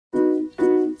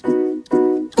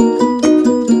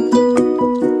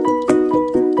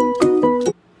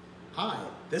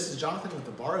Jonathan with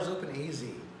the Bar is Open AZ.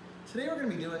 Today we're going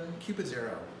to be doing Cupid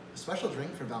Zero, a special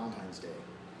drink for Valentine's Day.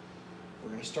 We're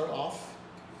going to start off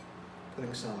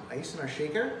putting some ice in our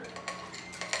shaker.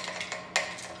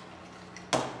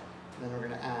 Then we're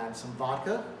going to add some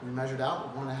vodka. We measured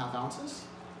out 1.5 ounces.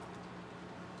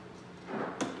 We're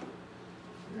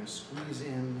going to squeeze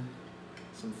in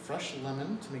some fresh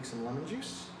lemon to make some lemon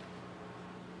juice.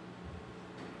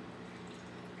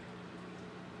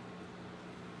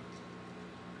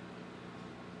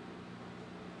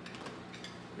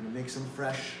 We're going to make some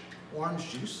fresh orange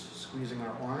juice, squeezing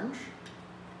our orange.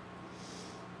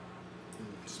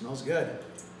 It smells good.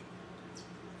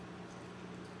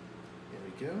 There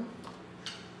we go.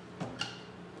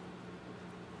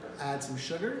 Add some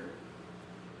sugar.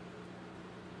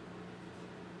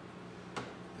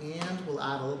 And we'll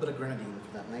add a little bit of grenadine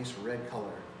for that nice red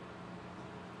color.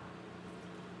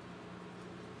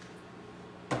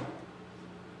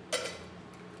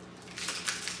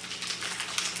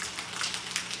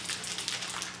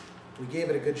 We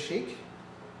gave it a good shake.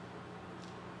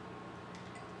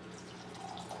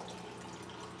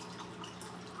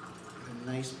 A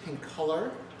nice pink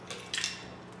color.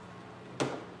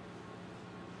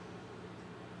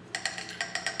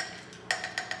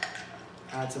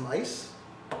 Add some ice.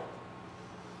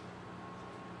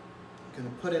 Gonna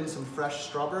put in some fresh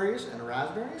strawberries and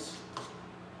raspberries.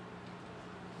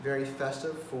 Very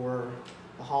festive for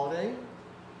the holiday.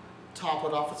 Top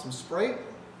it off with some Sprite.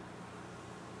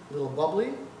 A little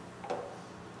bubbly.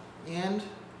 And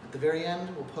at the very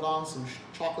end, we'll put on some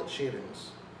chocolate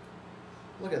shavings.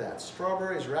 Look at that,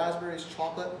 strawberries, raspberries,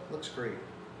 chocolate, looks great.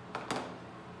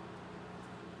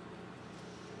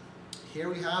 Here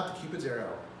we have the Cupid Zero.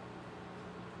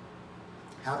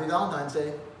 Happy Valentine's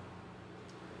Day.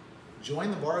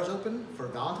 Join the Bar is Open for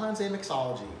Valentine's Day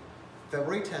Mixology,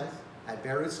 February 10th at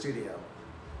Bear Root Studio.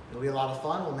 It'll be a lot of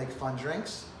fun. We'll make fun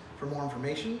drinks. For more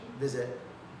information, visit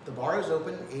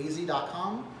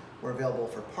thebarisopenaz.com. We're available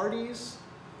for parties,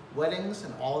 weddings,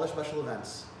 and all other special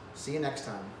events. See you next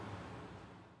time.